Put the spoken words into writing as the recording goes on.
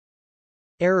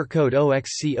Error code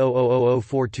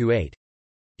 0XC0000428.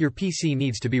 Your PC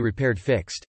needs to be repaired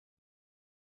fixed.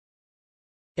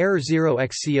 Error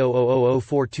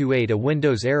 0XC0000428. A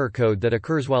Windows error code that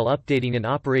occurs while updating an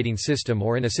operating system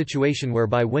or in a situation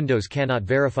whereby Windows cannot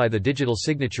verify the digital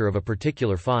signature of a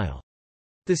particular file.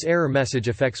 This error message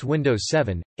affects Windows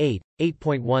 7, 8,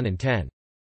 8.1 and 10.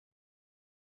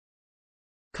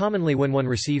 Commonly when one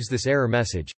receives this error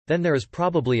message, then there is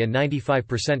probably a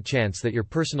 95% chance that your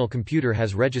personal computer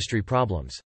has registry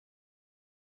problems.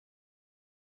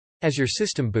 As your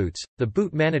system boots, the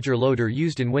Boot Manager loader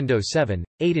used in Windows 7,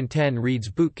 8 and 10 reads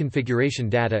boot configuration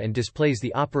data and displays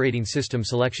the operating system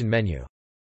selection menu.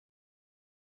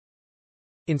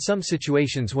 In some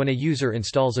situations when a user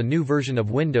installs a new version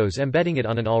of Windows embedding it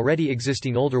on an already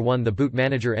existing older one, the Boot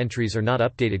Manager entries are not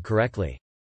updated correctly.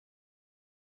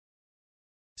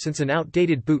 Since an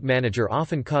outdated Boot Manager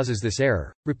often causes this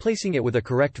error, replacing it with a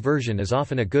correct version is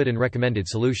often a good and recommended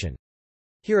solution.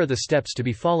 Here are the steps to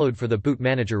be followed for the Boot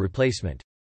Manager replacement.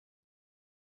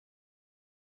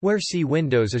 Where C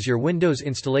Windows is your Windows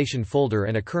installation folder,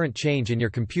 and a current change in your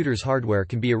computer's hardware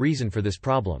can be a reason for this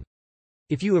problem.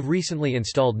 If you have recently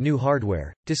installed new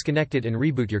hardware, disconnect it and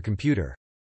reboot your computer.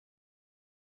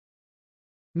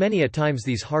 Many a times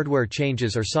these hardware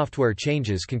changes or software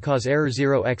changes can cause error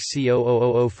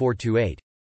 0XC0000428.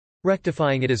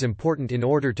 Rectifying it is important in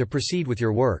order to proceed with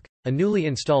your work. A newly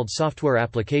installed software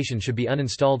application should be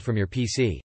uninstalled from your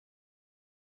PC.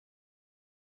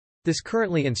 This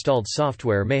currently installed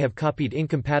software may have copied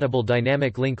incompatible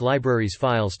dynamic link libraries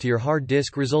files to your hard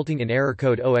disk, resulting in error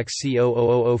code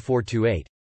 0XC0000428.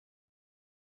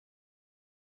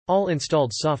 All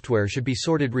installed software should be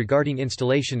sorted regarding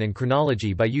installation and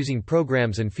chronology by using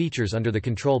programs and features under the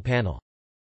control panel.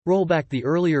 Rollback the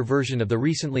earlier version of the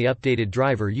recently updated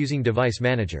driver using Device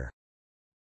Manager.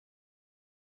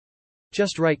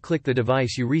 Just right-click the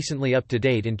device you recently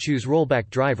up-to-date and choose Rollback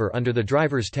Driver under the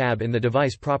Drivers tab in the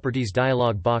Device Properties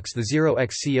dialog box. The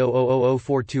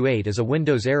 0XC0000428 is a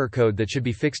Windows error code that should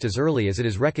be fixed as early as it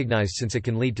is recognized, since it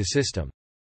can lead to system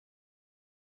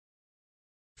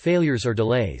failures or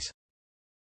delays.